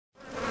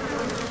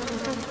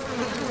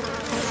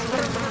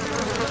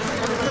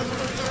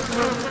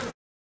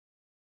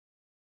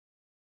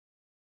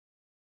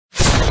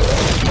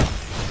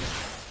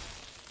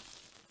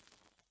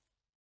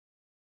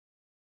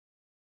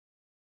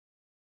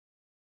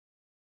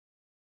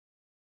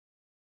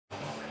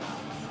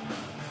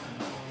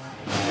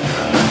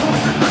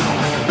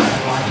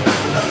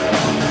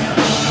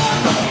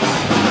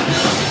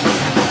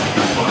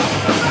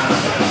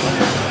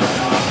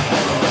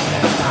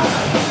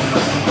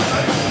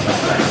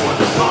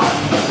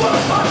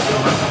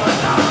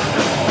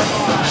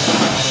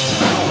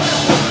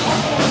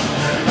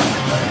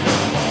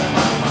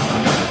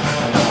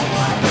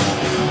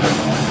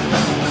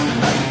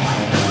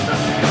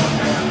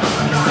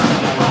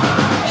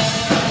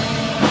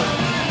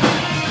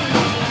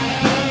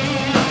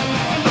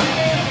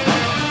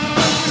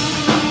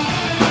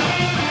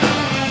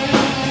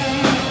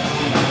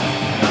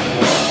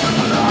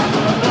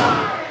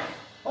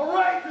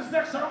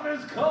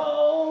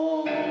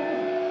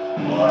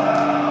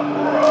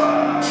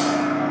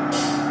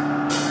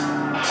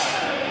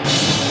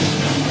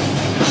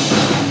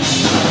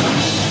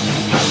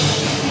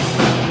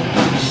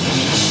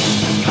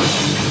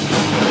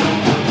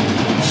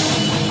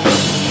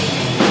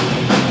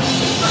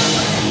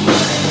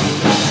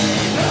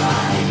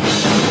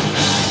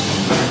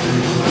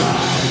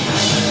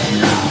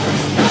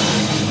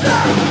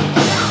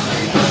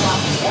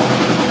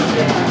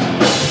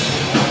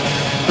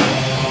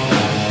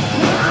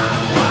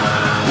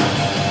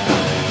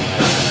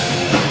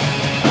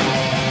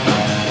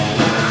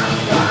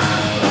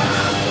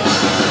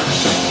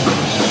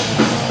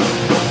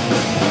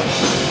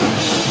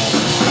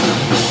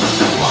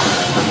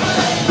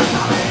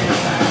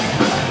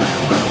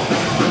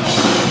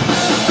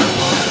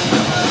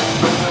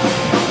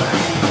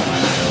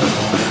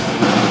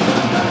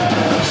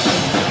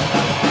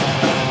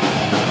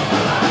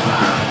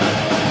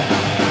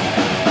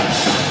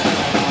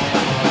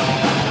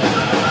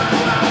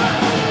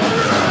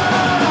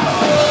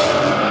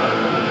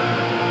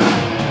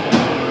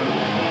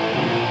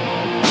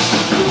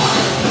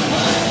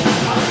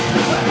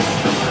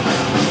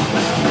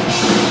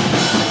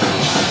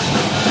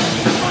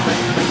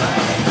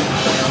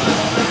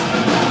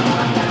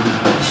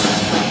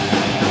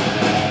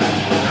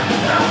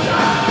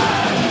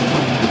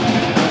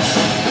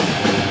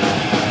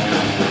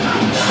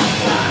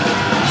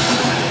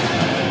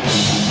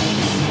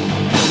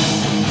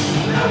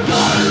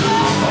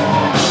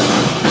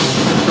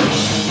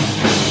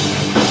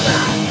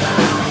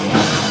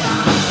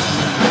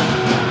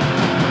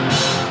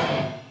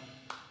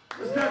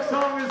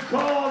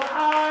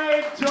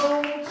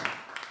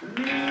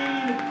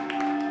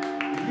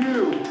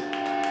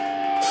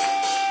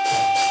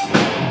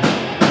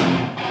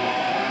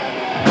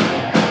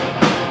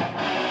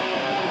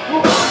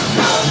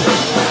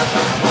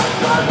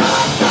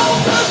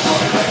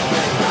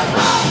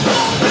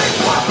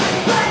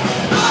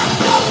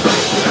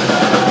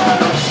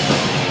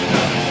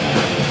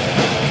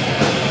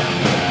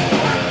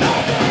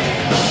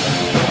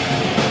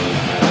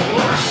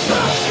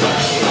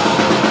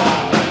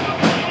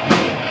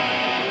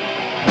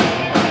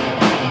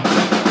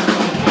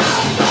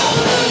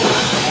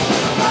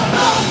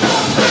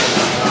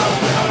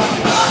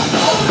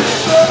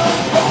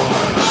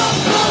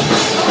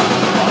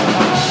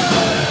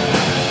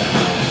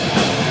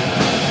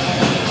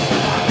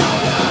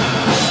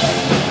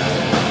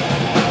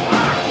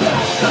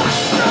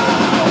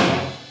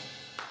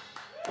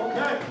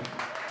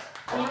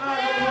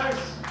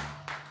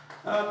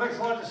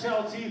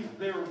Teeth.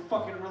 They were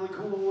fucking really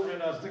cool,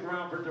 and stick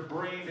around for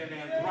Debrained and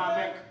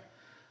Anthropic.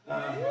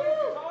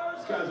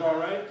 This guy's all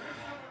right.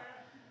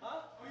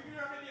 Huh? Oh, you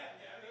didn't already yet?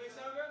 Yeah, everything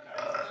sound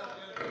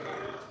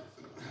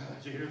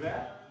good? Did you hear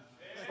that?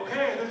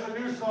 Okay, there's a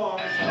new song.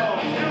 It's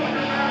called Kill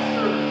Your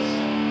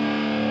Masters.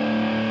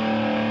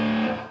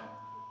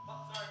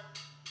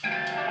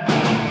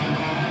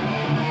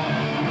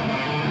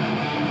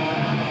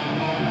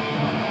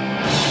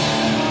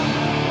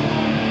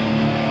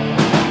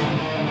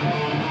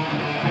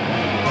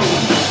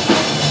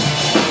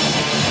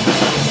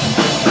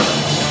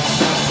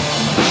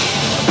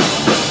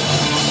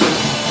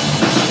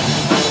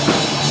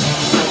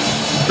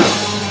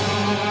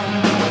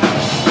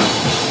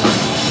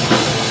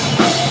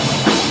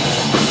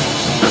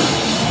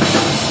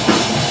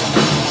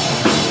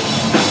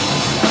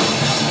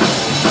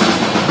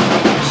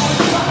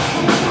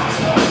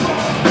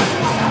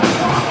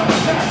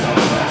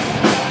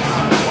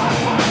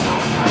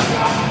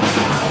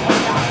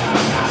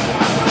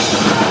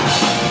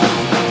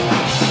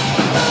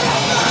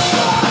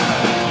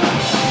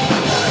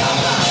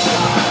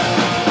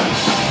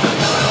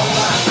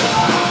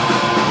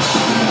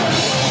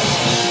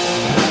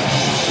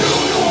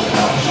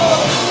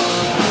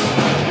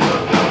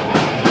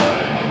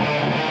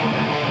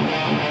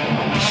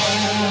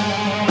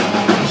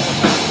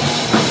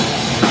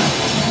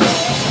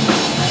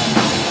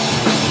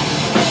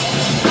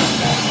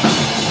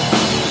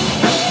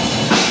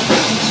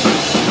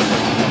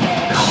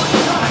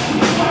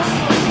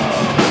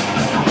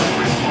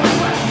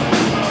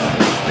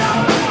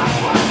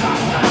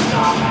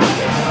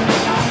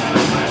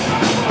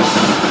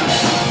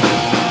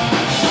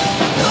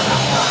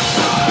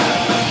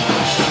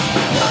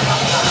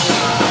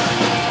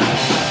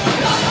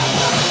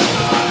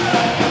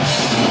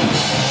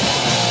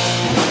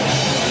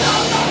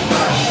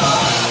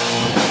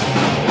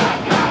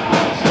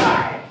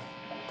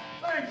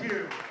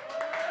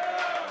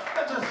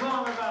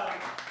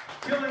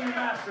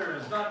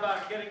 Not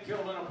about getting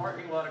killed in a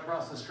parking lot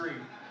across the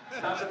street.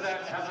 Not that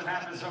that hasn't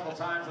happened several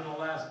times in the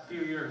last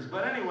few years.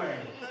 But anyway,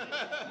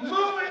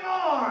 moving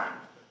on.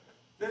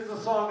 This is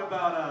a song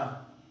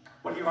about,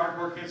 what do you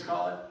hardcore kids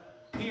call it?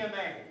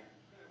 PMA,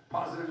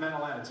 positive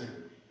mental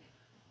attitude.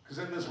 Because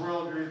in this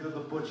world, you're either the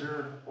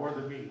butcher or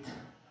the meat.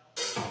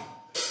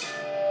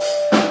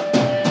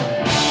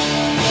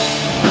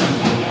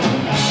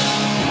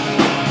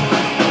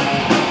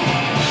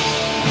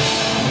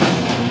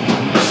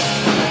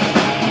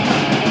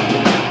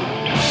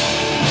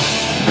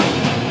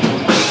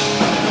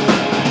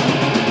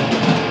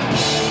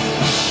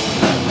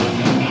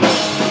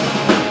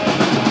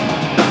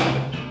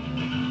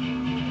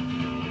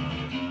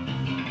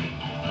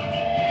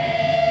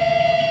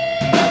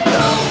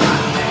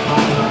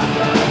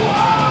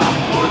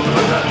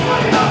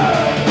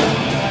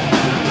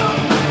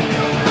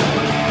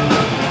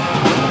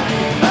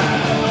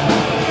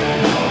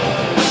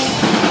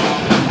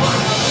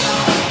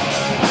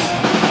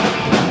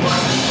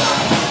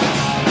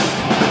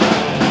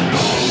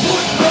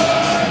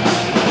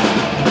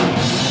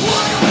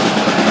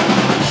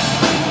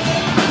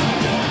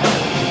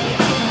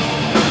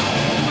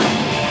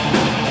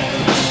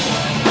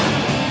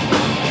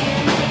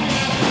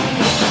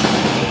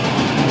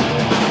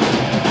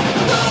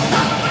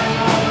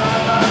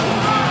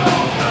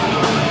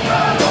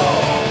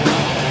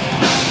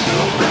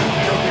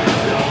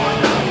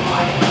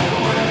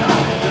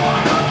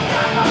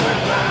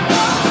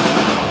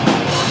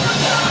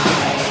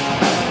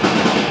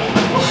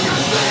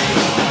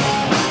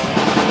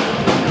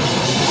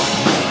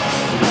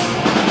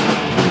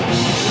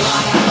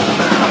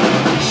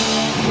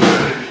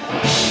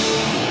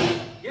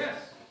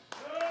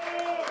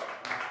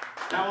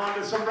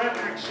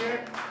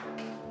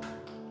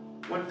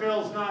 When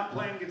Phil's not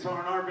playing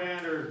guitar in our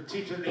band or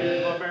teaching the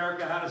youth of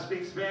America how to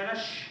speak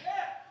Spanish,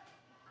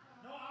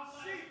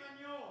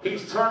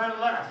 he's turning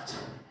left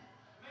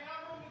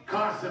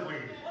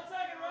constantly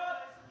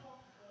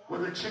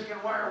with a chicken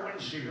wire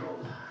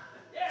windshield,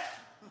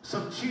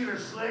 some cheater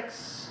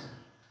slicks,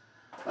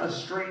 a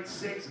straight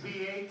 6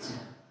 V8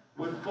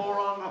 with 4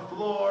 on the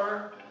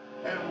floor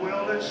and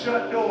welded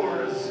shut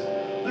doors.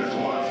 This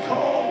one's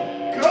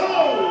called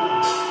Go!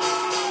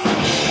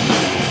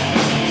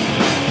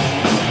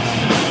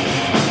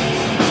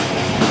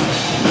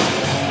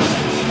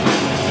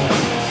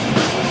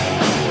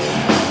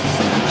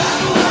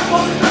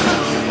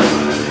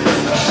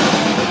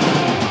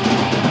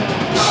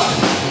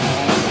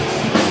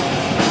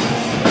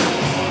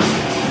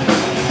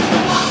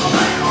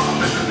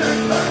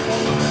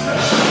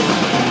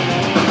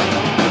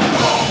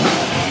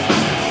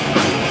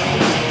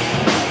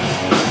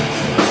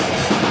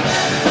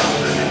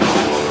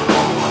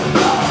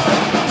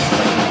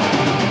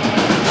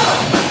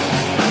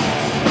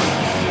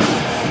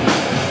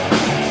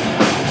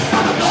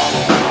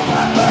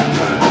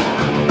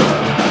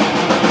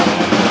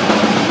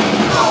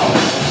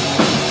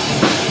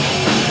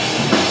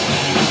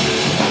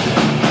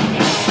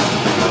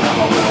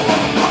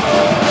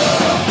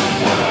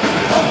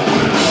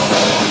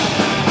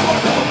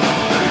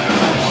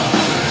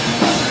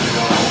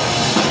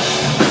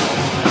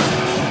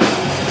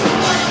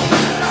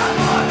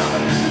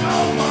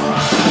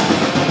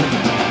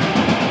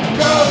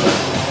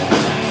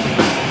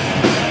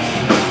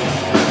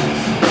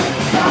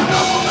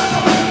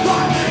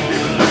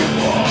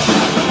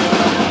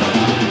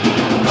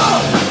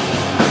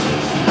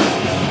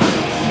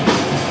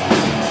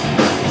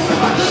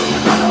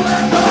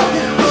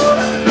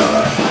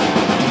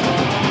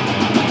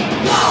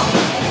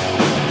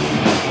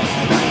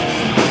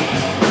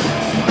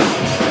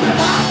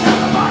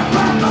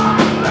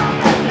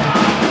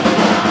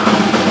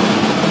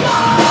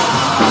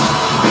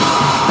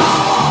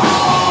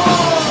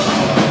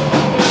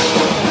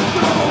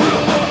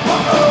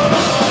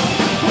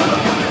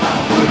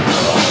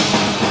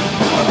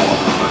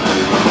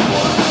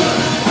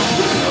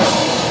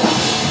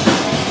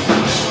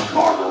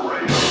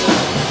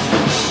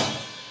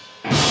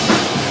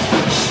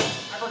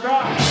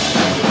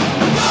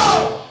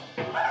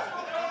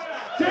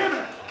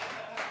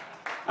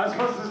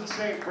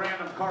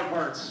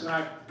 and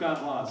I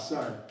got lost,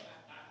 sorry.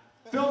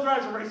 Phil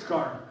drives a race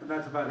car, and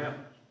that's about him.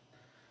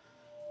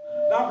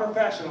 Not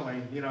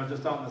professionally, you know,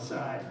 just on the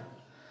side.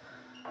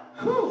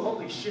 Whew,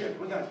 holy shit,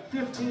 we got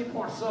 15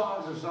 more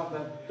songs or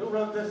something. Who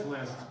wrote this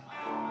list?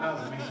 That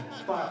was me.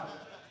 Fuck.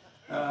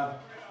 We're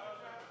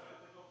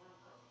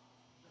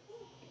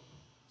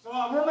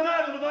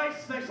Maniacal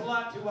Device. Thanks a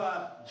lot to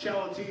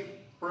Cello Teeth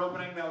for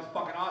opening. That was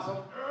fucking awesome.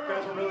 You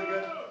guys were really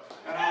good.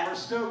 And we're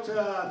stoked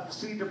to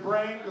see The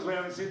Brain, because we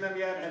haven't seen them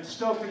yet, and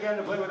stoked again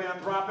to play with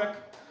Anthropic,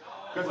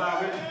 because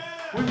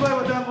we played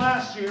with them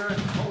last year, and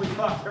holy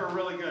fuck, they were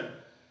really good.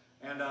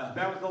 And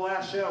that was the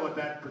last show at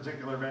that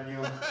particular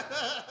venue.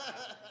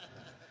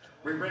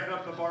 We ran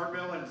up the bar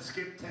bill and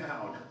skipped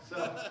town. So,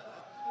 are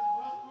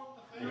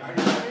you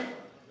ready?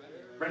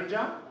 Ready,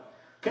 John?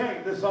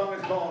 Okay, this song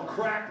is called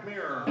Cracked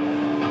Mirror.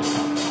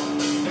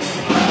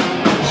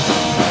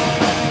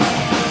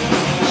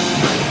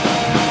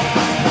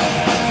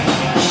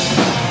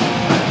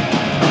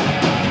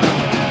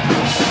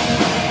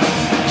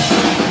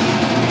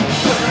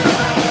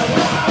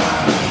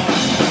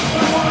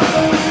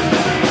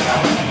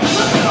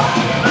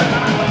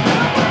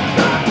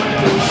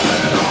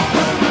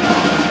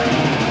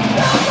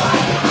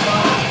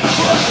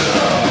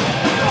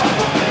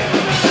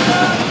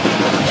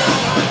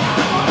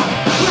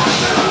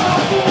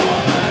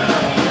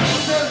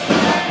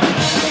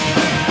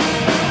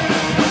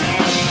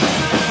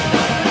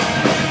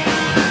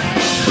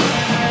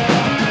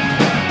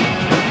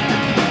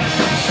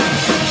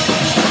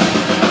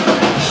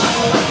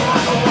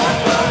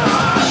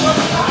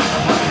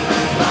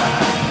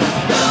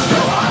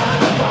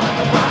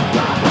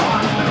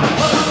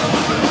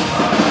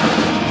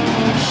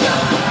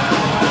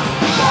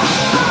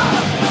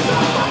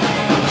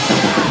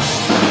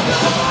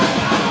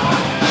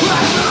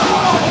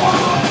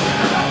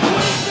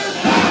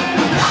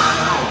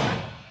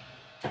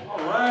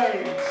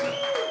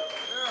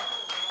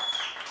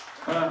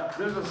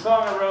 There's a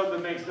song I wrote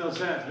that makes no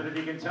sense, but if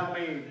you can tell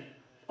me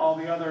all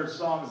the other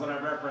songs that I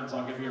reference,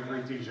 I'll give you a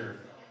free t-shirt.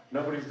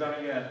 Nobody's done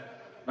it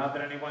yet. Not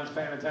that anyone's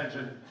paying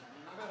attention.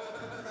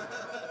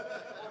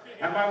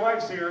 And my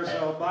wife's here,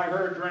 so buy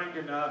her a drink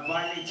and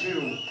buy me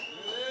too.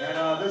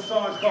 And this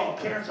song is called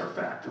Cancer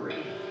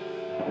Factory.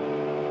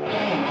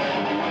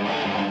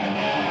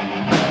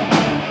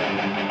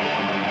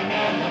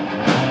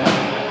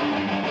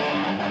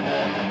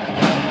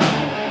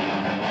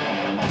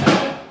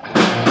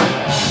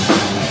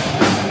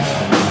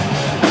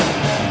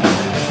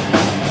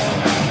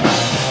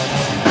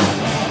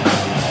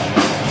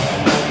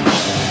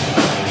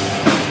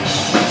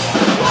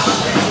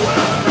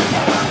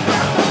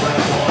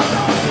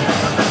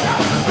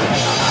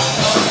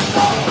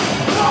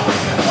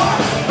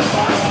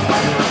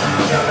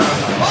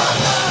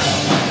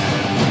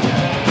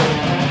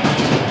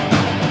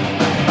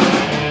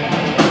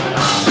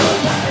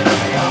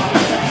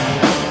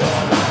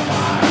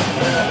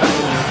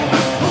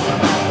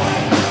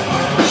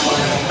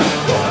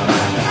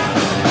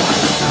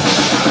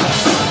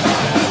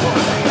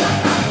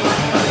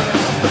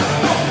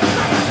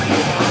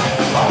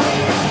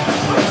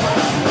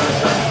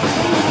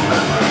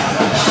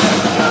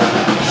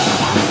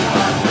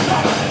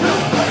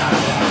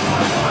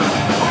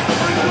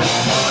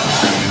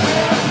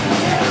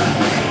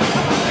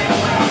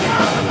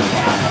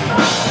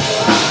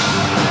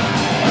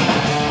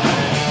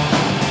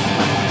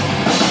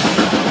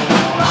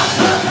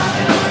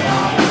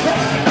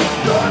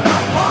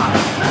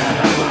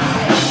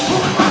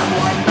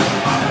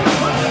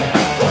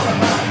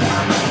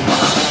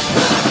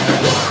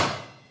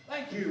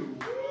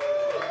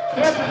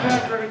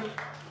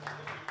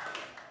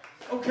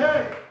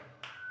 Okay.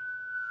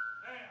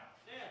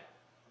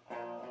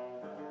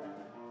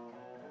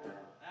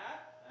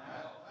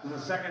 This is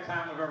the second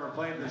time I've ever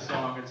played this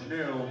song. It's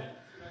new.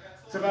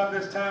 It's about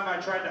this time I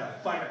tried to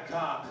fight a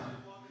cop.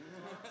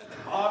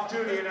 Off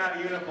duty and out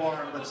of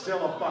uniform, but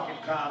still a fucking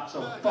cop,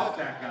 so fuck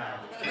that guy.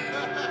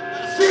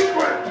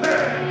 Secret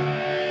Pig!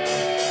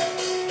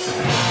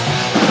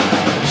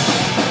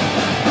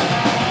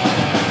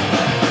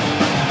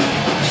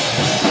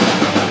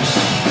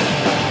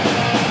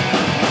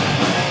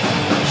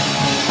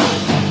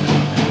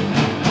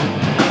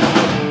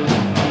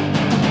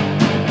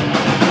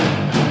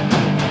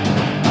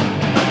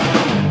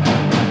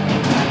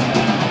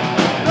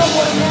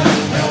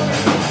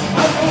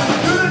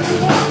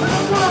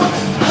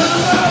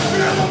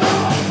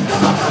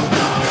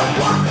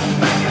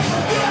 Make it for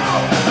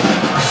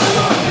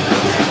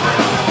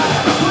you!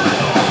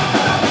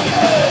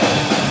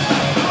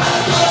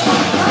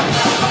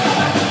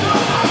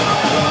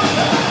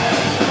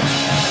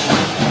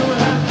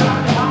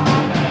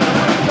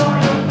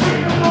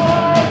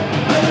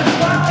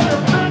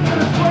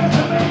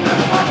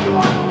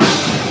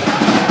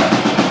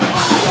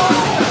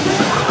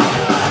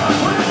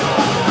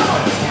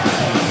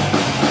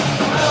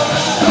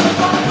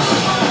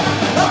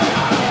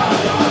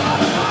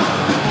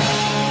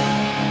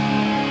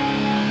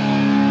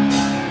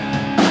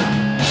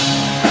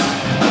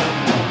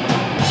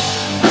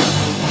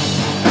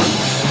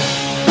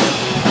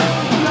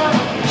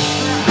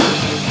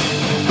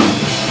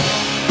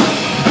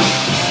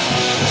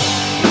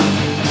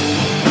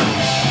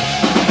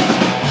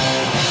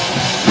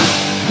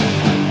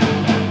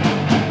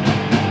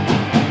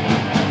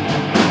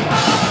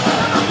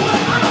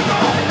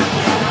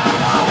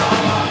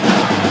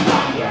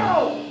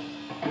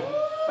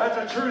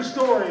 true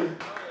story.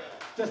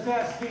 Just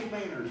ask Steve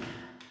Maynard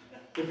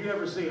if you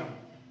ever see him.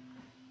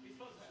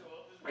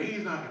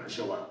 He's not going to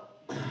show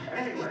up.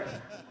 Anyway,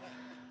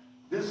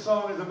 this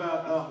song is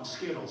about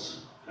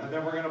Skittles. And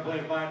then we're going to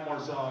play 5 more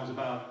songs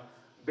about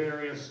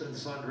various and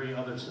sundry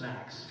other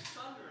snacks.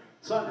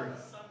 Sundry.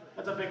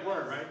 That's a big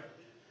word, right?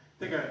 I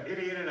think an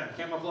idiot in a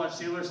camouflage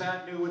Steelers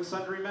hat knew what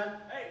sundry meant.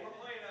 Hey, we're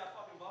playing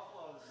fucking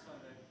Buffalo this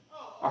Sunday.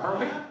 Oh, are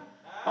we?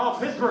 Oh,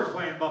 Pittsburgh's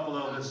playing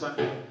Buffalo this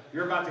Sunday.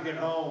 You're about to get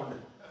owned.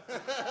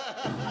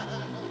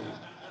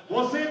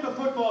 We'll save the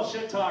football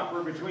shit talk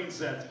for between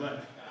sets,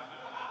 but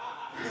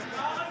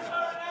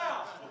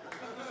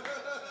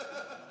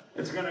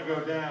it's gonna go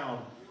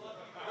down.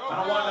 I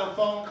don't want no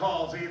phone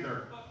calls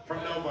either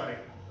from nobody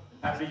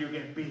after you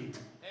get beat.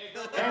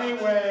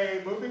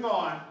 Anyway, moving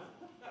on.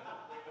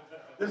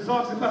 This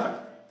song's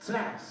about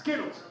snacks,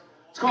 Skittles.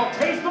 It's called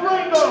Taste the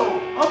Rainbow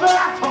of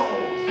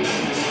Assholes.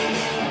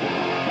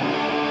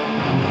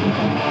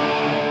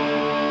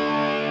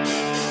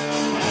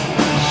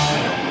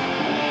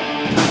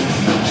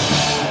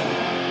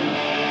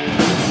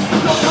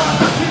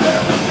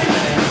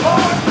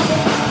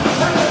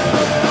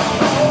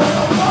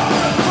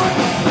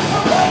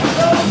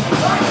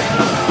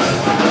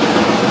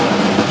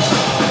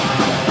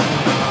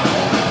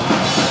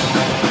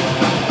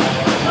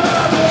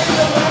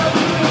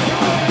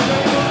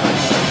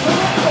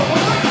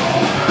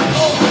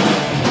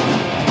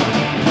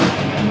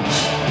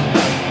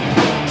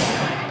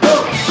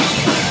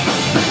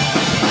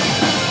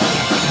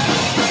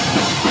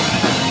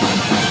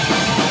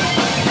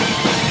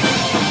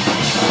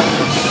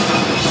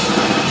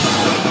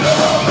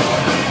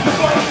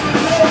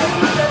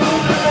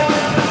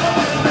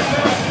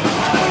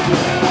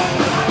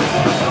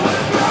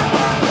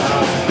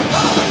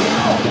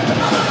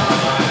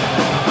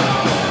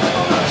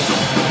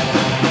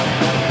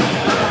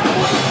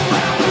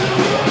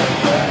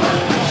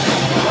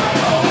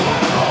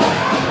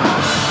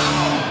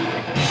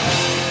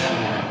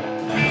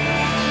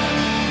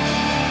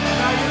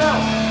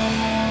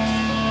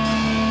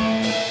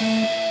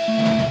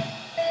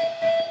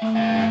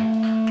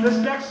 This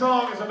next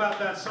song is about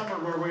that summer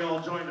where we all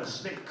joined a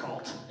snake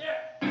cult.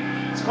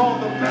 Yeah. It's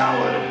called The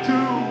Ballad of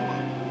Doom.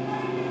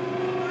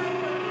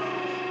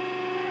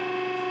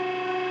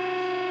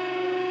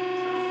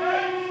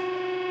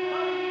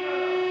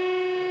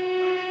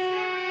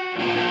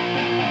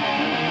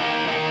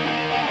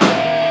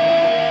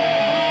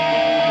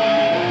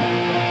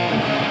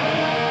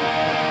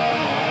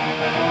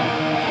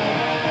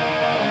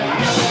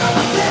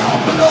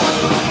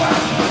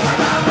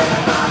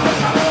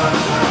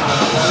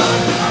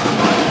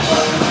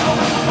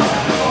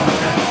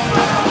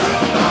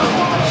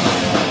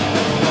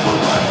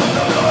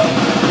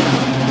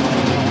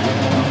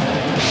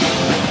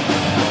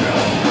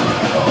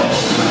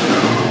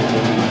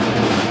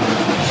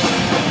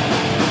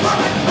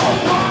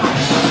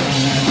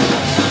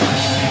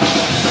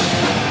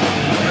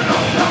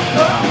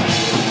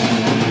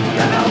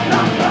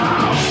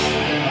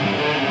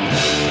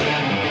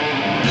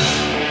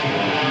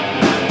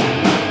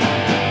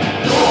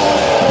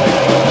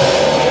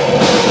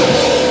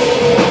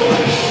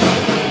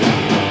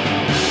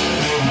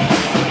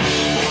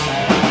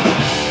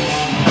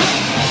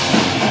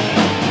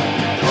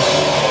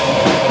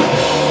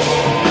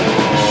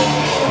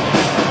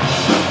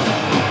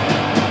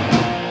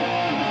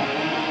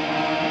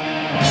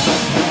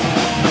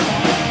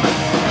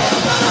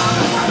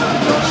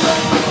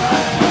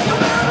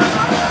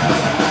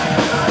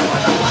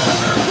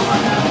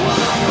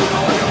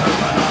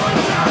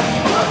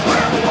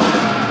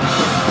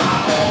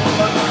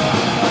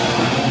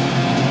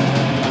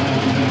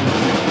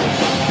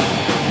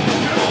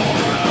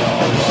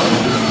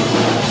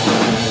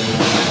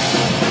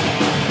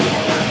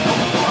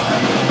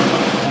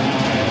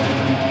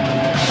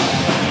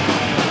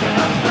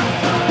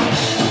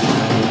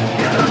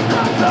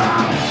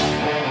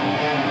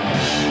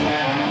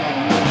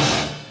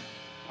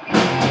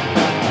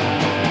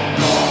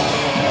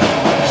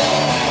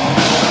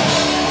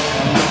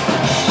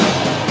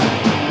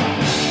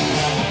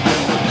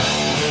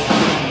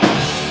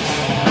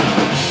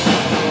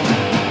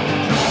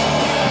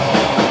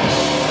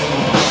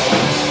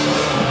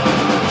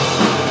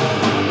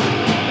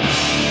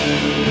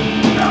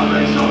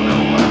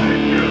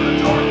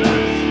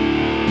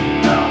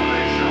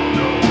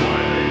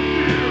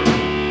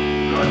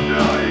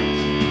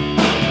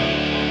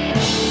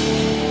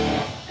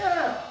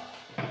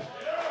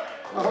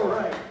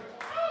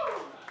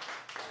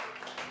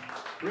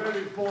 We're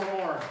gonna do 4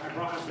 more. I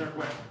promise they're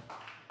quick.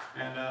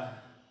 And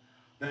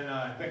then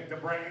I think the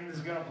Brains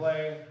is gonna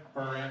play,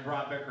 or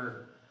Anthropic,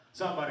 or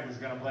somebody's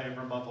gonna play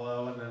from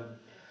Buffalo, and then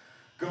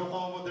go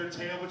home with their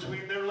tail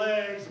between their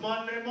legs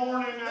Monday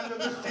morning after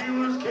the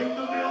Steelers kick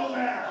the Bills'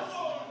 ass.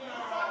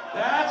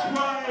 That's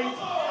right.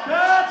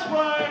 That's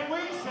right. We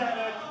said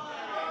it.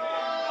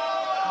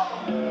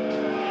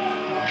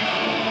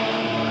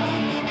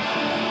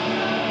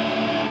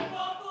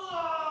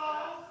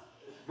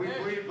 We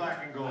bleed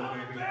black and gold,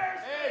 baby.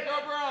 Hey,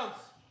 go Browns!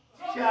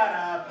 Shut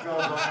up, go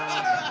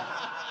Browns.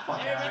 Fuck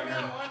Hey, out of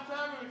remember here. that one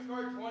time when we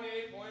scored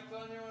 28 points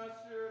on you last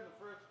year in the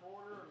first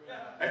quarter?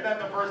 Ain't that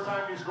the first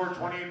time you scored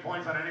 28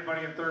 points on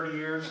anybody in 30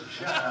 years?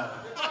 Shut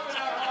up. You're probably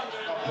not wrong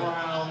there.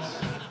 Browns.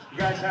 You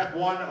guys had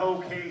one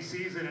okay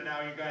season and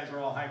now you guys are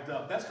all hyped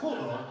up. That's cool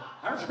though.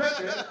 I respect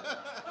it.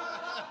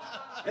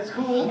 It's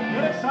cool.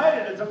 Get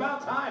excited. It's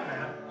about time,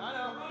 man. I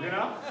know. You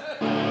know?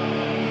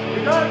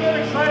 You gotta get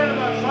excited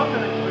about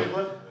something in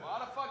Cleveland. A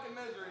lot of fucking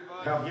misery,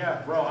 bud. Hell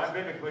yeah, bro. I've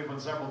been to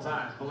Cleveland several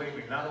times. Believe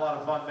me, not a lot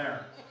of fun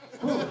there.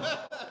 Whew.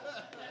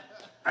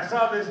 I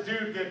saw this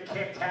dude get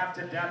kicked half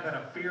to death at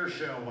a Fear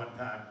show one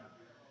time.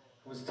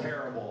 It was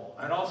terrible.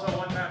 And also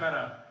one time at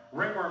a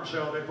Ringworm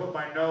show, they put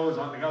my nose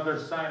on the other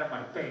side of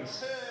my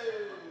face.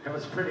 It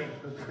was pretty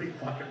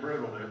fucking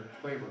brutal, dude.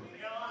 Cleveland.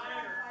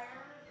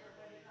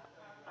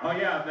 Oh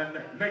yeah, and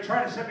then they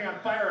tried to set me on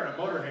fire at a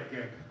Motorhead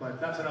gig,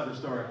 but that's another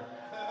story.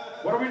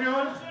 What are we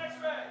doing?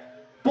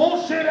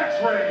 Bullshit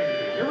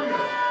X-ray. Here we go.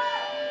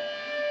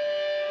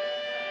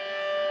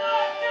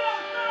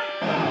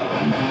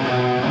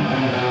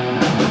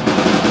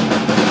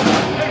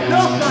 Hey, no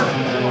start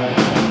this way.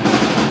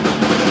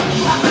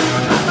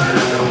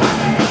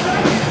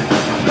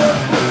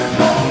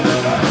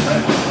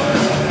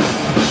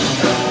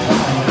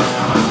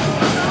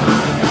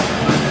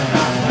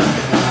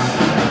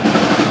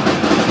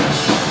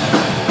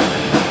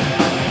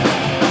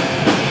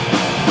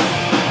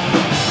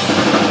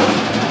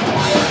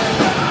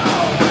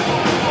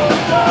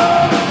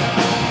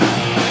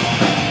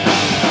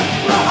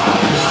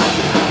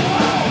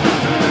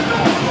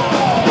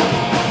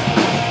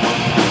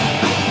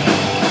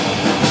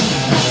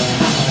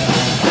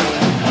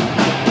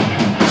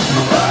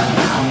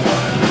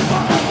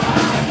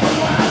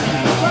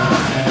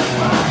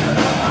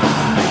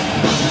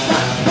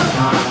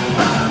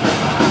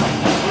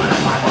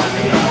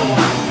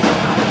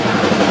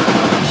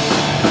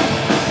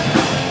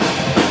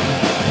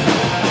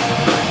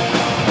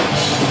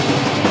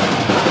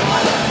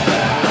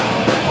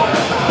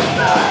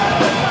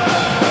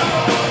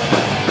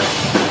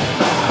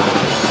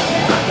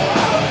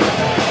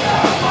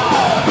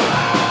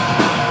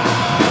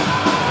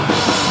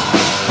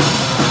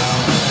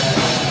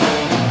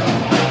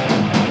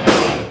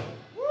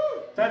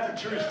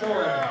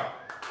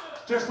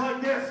 Just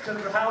like this,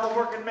 because how the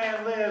working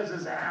man lives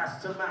is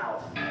ass to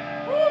mouth.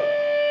 Woo!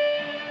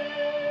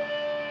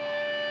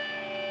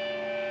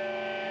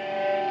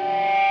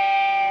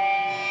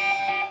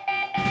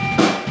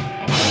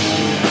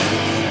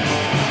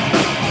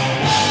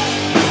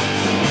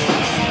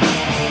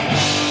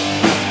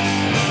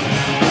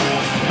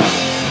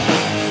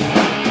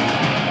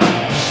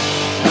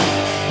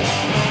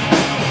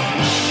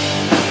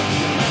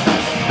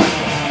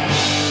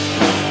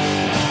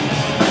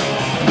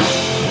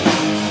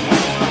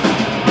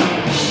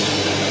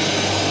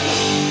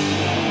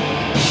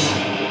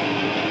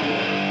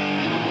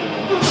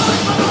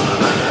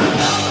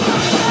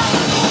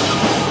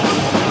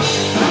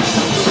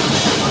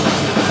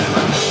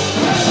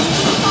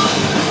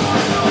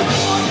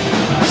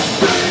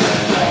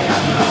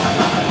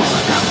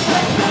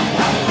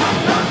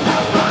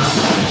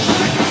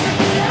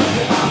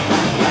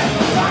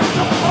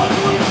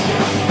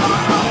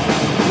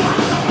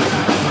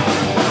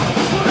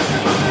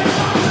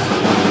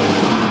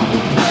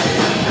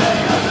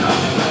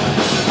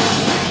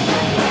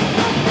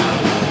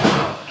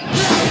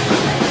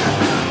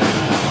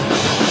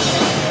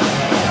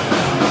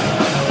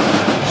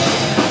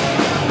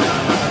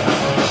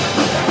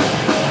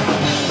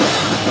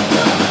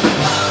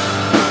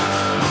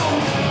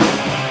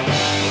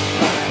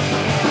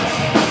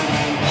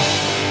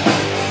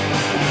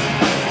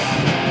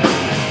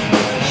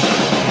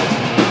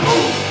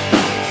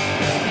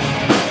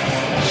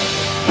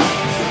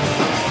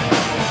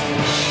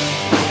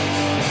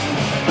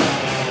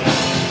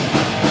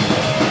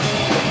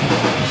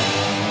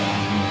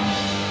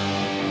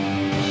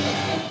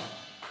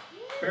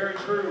 Very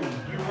true.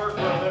 You work for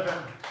a living.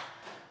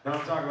 What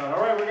I'm talking about.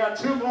 All right, we got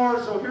two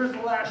more, so here's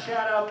the last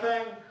shout-out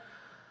thing.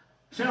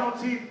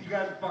 Shout-out Teeth, you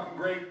guys are fucking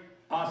great.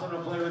 Awesome to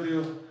play with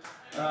you.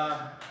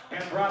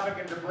 Anthropic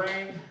and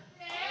DeBrain.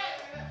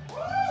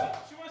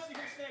 She wants to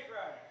hear Snake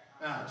Rider.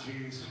 Ah,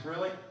 jeez.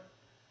 Really?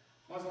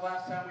 When was the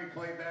last time we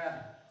played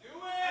that? Do it!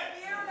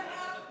 A year and a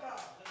half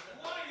ago.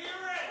 I want to hear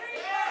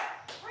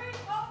it!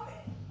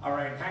 Pre-COVID. All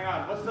right, hang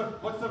on.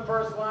 What's the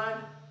first line?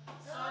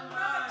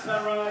 Sunrise.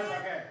 Sunrise.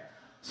 Okay.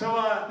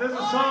 So there's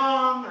a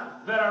song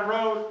that I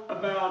wrote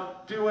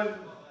about doing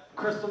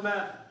crystal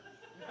meth.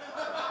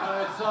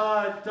 I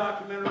saw a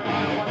documentary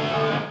on it one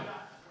time,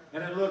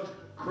 and it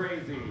looked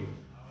crazy.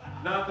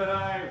 Not that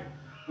I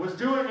was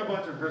doing a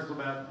bunch of crystal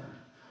meth,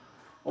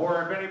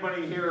 or if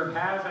anybody here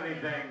has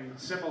anything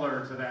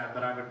similar to that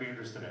I would be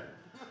interested in.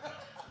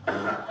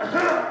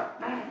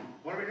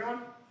 What are we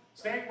doing?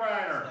 Snake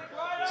Rider.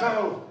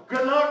 So,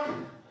 good luck.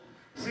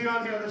 See you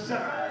on the other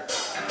side.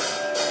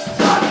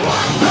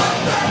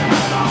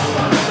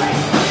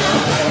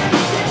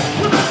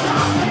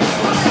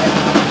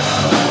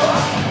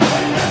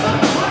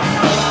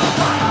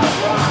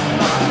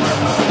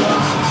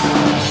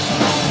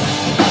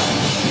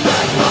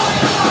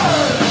 Take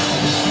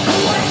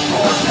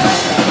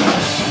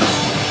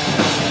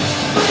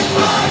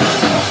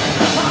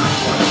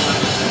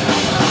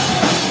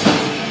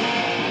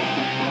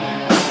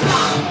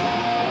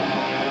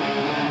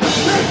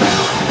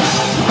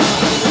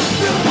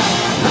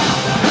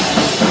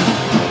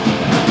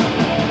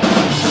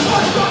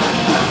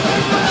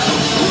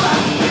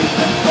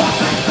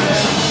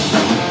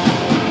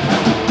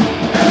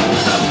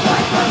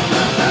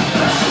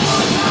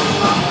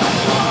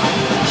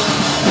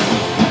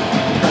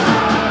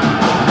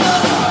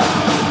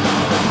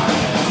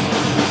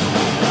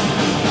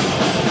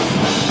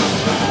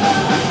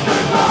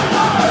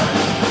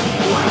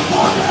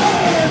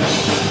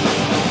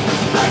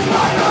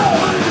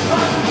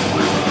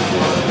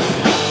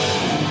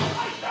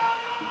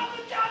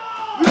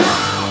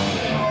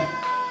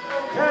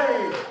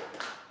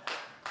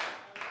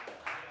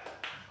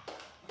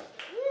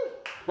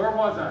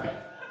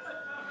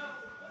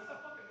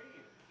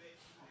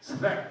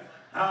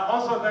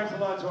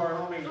out to our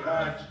homie,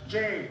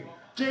 Jay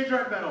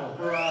Dreadmetal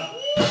for asking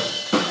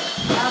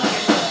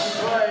us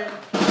to play.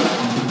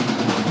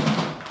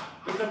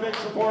 He's a big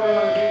supporter.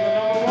 He's the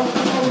 #1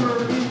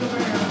 promoter. He's the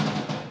man.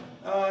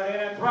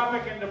 And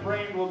Anthropic and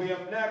Debrain will be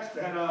up next.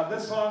 And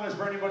this song is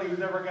for anybody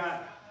who's ever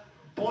got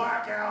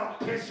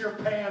blackout, piss your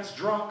pants,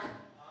 drunk.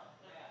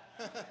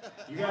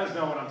 You guys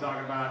know what I'm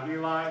talking about.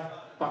 Eli,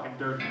 fucking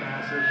dirty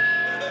bastard.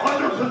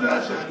 Under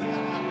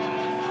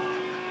possession.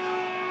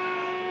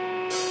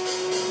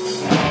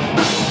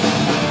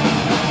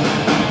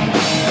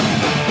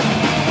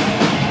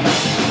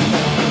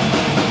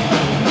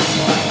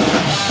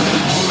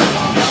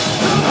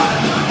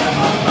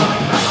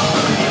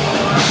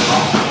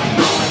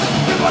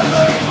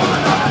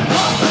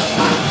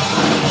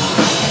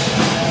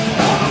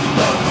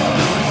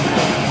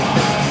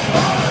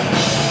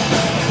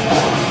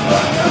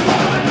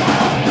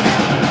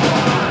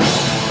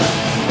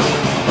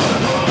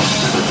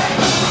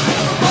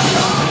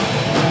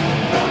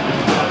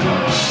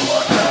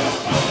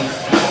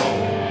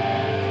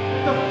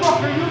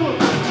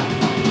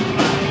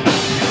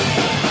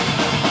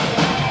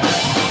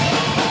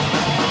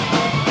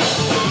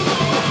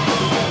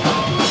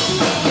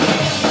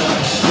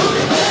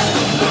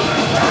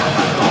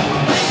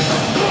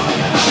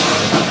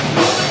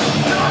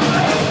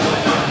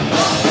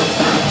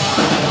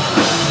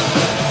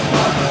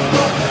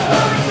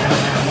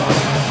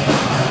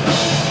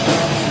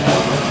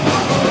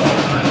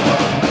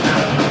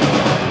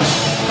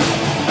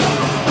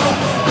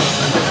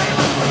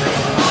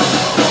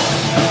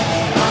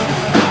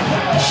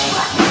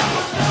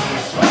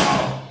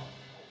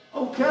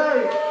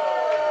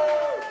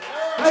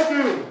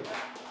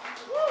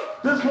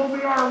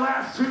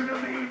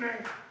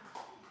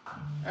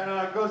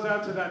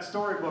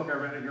 Storybook I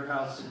read at your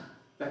house,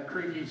 that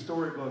creepy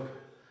storybook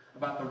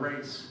about the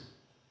race.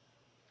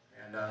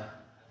 And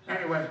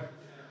anyway,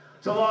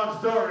 it's a long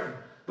story,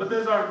 but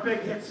this is our big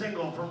hit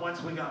single from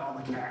whence we got all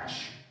the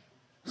cash.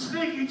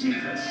 Sneaky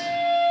Jesus.